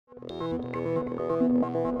Hello,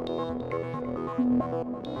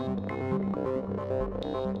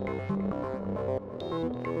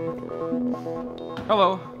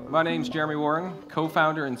 my name's Jeremy Warren,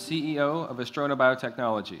 co-founder and CEO of Astrona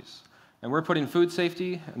Biotechnologies, and we're putting food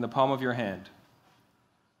safety in the palm of your hand.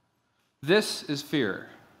 This is fear.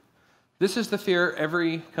 This is the fear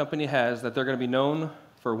every company has, that they're going to be known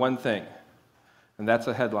for one thing, and that's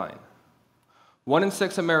a headline. 1 in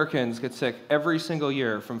 6 Americans get sick every single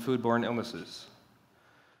year from foodborne illnesses.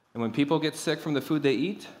 And when people get sick from the food they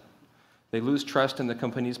eat, they lose trust in the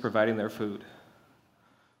companies providing their food.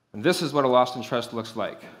 And this is what a loss in trust looks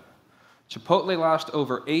like. Chipotle lost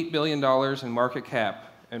over $8 billion in market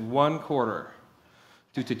cap in 1 quarter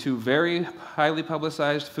due to 2 very highly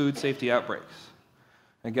publicized food safety outbreaks.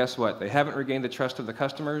 And guess what? They haven't regained the trust of the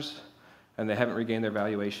customers, and they haven't regained their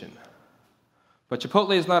valuation. But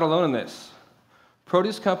Chipotle is not alone in this.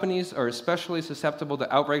 Produce companies are especially susceptible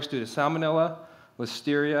to outbreaks due to salmonella,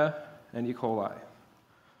 listeria, and E. coli.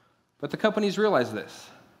 But the companies realize this.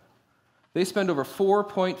 They spend over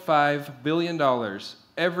 $4.5 billion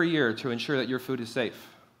every year to ensure that your food is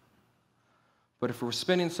safe. But if we're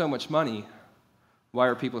spending so much money, why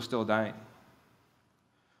are people still dying?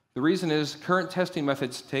 The reason is current testing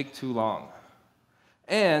methods take too long.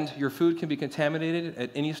 And your food can be contaminated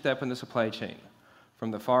at any step in the supply chain,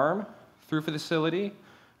 from the farm, through the facility,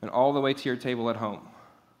 and all the way to your table at home.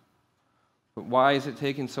 But why is it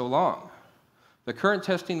taking so long? The current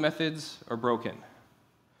testing methods are broken.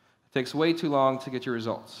 It takes way too long to get your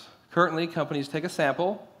results. Currently, companies take a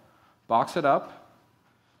sample, box it up,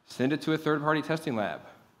 send it to a third-party testing lab.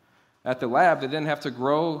 At the lab, they then have to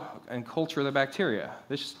grow and culture the bacteria.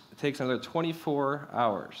 This takes another 24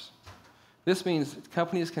 hours. This means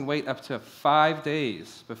companies can wait up to 5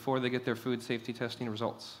 days before they get their food safety testing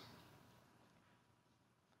results.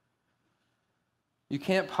 You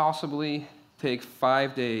can't possibly take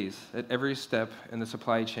 5 days at every step in the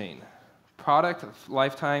supply chain. Product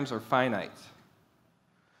lifetimes are finite.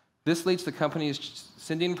 This leads to companies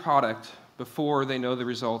sending product before they know the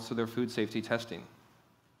results of their food safety testing.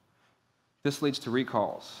 This leads to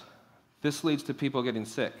recalls. This leads to people getting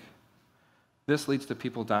sick. This leads to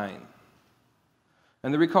people dying.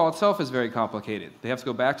 And the recall itself is very complicated. They have to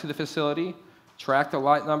go back to the facility, track the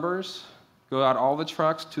lot numbers, go out all the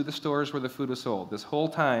trucks to the stores where the food was sold. This whole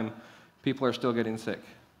time, people are still getting sick.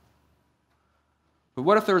 But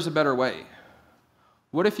what if there was a better way?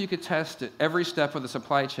 What if you could test at every step of the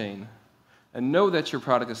supply chain and know that your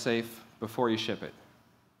product is safe before you ship it?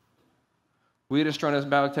 We at Astrona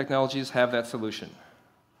Biotechnologies have that solution.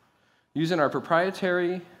 Using our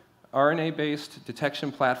proprietary RNA-based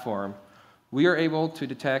detection platform, we are able to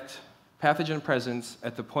detect pathogen presence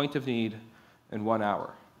at the point of need in 1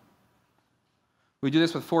 hour. We do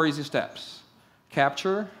this with 4 easy steps: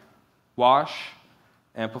 capture, wash,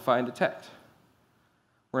 amplify, and detect.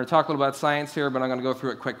 We're going to talk a little about science here, but I'm going to go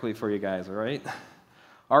through it quickly for you guys, all right?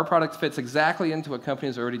 Our product fits exactly into what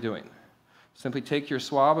companies are already doing. Simply take your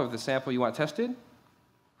swab of the sample you want tested. You're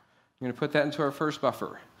going to put that into our first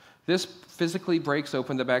buffer. This physically breaks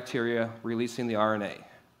open the bacteria, releasing the RNA.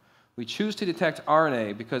 We choose to detect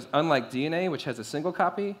RNA because, unlike DNA, which has a single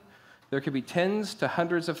copy, there could be tens to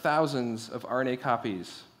hundreds of thousands of RNA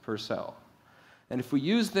copies per cell. And if we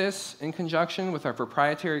use this in conjunction with our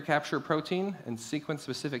proprietary capture protein and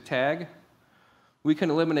sequence-specific tag, we can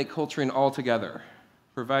eliminate culturing altogether,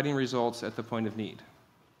 providing results at the point of need.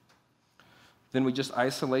 Then we just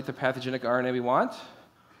isolate the pathogenic RNA we want,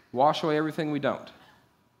 wash away everything we don't.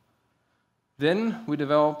 Then we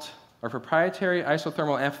developed our proprietary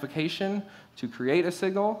isothermal amplification to create a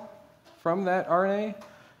signal from that RNA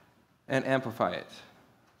and amplify it.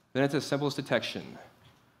 Then it's as simple as detection.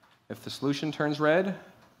 If the solution turns red,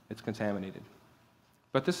 it's contaminated.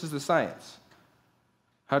 But this is the science.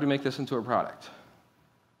 How to make this into a product?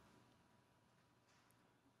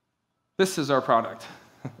 This is our product.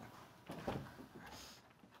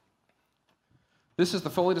 This is the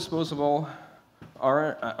fully disposable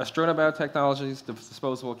Astrona Biotechnologies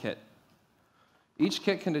disposable kit. Each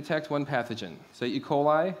kit can detect 1 pathogen, say E.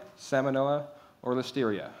 coli, salmonella, or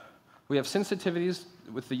listeria. We have sensitivities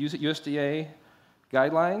with the USDA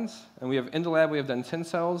guidelines, and we have in the lab, we have done 10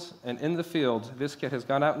 cells, and in the field, this kit has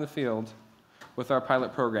gone out in the field with our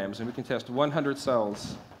pilot programs, and we can test 100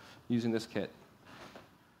 cells using this kit.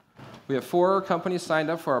 We have 4 companies signed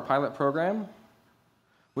up for our pilot program.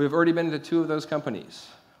 We have already been to 2 of those companies.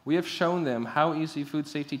 We have shown them how easy food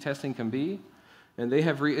safety testing can be, and they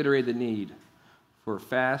have reiterated the need for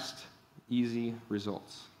fast, easy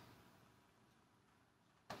results.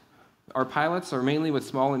 Our pilots are mainly with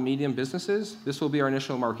small and medium businesses. This will be our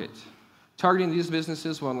initial market. Targeting these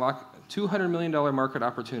businesses will unlock a $200 million market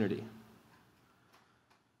opportunity.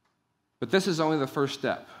 But this is only the first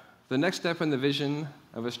step. The next step in the vision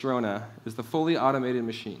of Astrona is the fully automated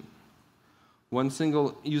machine. One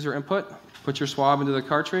single user input, put your swab into the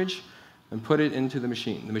cartridge, and put it into the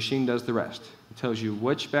machine. The machine does the rest. It tells you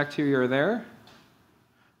which bacteria are there,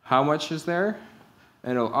 how much is there,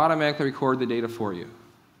 and it'll automatically record the data for you.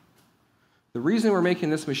 The reason we're making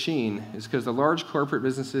this machine is because the large corporate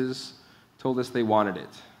businesses told us they wanted it.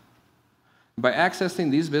 By accessing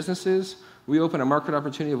these businesses, we open a market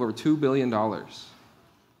opportunity of over $2 billion.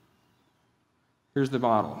 Here's the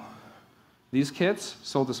model. These kits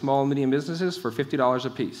sold to small and medium businesses for $50 a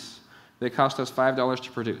piece. They cost us $5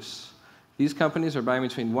 to produce. These companies are buying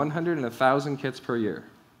between 100 and 1,000 kits per year.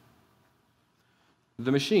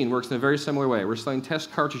 The machine works in a very similar way. We're selling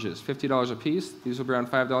test cartridges, $50 a piece. These will be around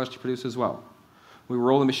 $5 to produce as well. We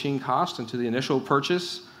roll the machine cost into the initial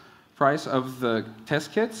purchase price of the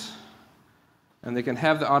test kits, and they can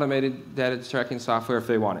have the automated data tracking software if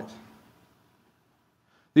they want it.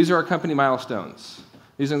 These are our company milestones.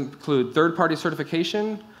 These include third-party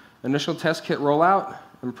certification, initial test kit rollout,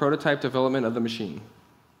 and prototype development of the machine.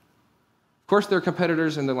 Of course, there are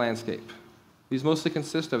competitors in the landscape. These mostly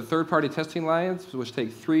consist of third-party testing lines, which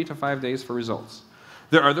take 3 to 5 days for results.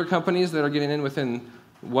 There are other companies that are getting in within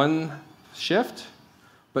one shift,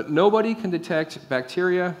 but nobody can detect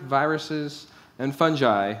bacteria, viruses, and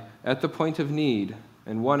fungi at the point of need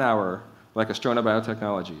in 1 hour like Astrona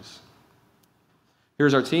Biotechnologies.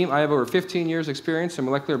 Here's our team. I have over 15 years experience in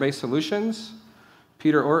molecular-based solutions.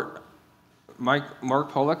 Peter Ort,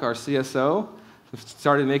 Mark Pollock, our CSO,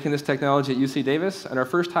 started making this technology at UC Davis, and our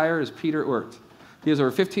first hire is Peter Ort. He has over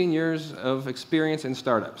 15 years of experience in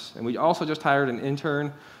startups, and we also just hired an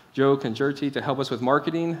intern, Joe Congerti, to help us with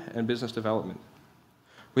marketing and business development.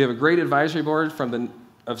 We have a great advisory board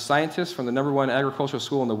of scientists from the #1 agricultural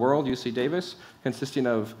school in the world, UC Davis, consisting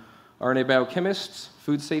of RNA biochemists,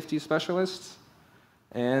 food safety specialists,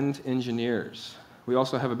 and engineers. We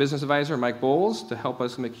also have a business advisor, Mike Bowles, to help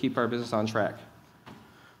us keep our business on track.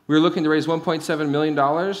 We're looking to raise $1.7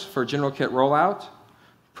 million for general kit rollout,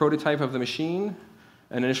 prototype of the machine,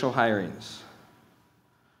 and initial hirings.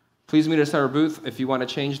 Please meet us at our booth if you want to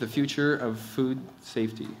change the future of food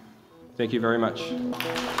safety. Thank you very much.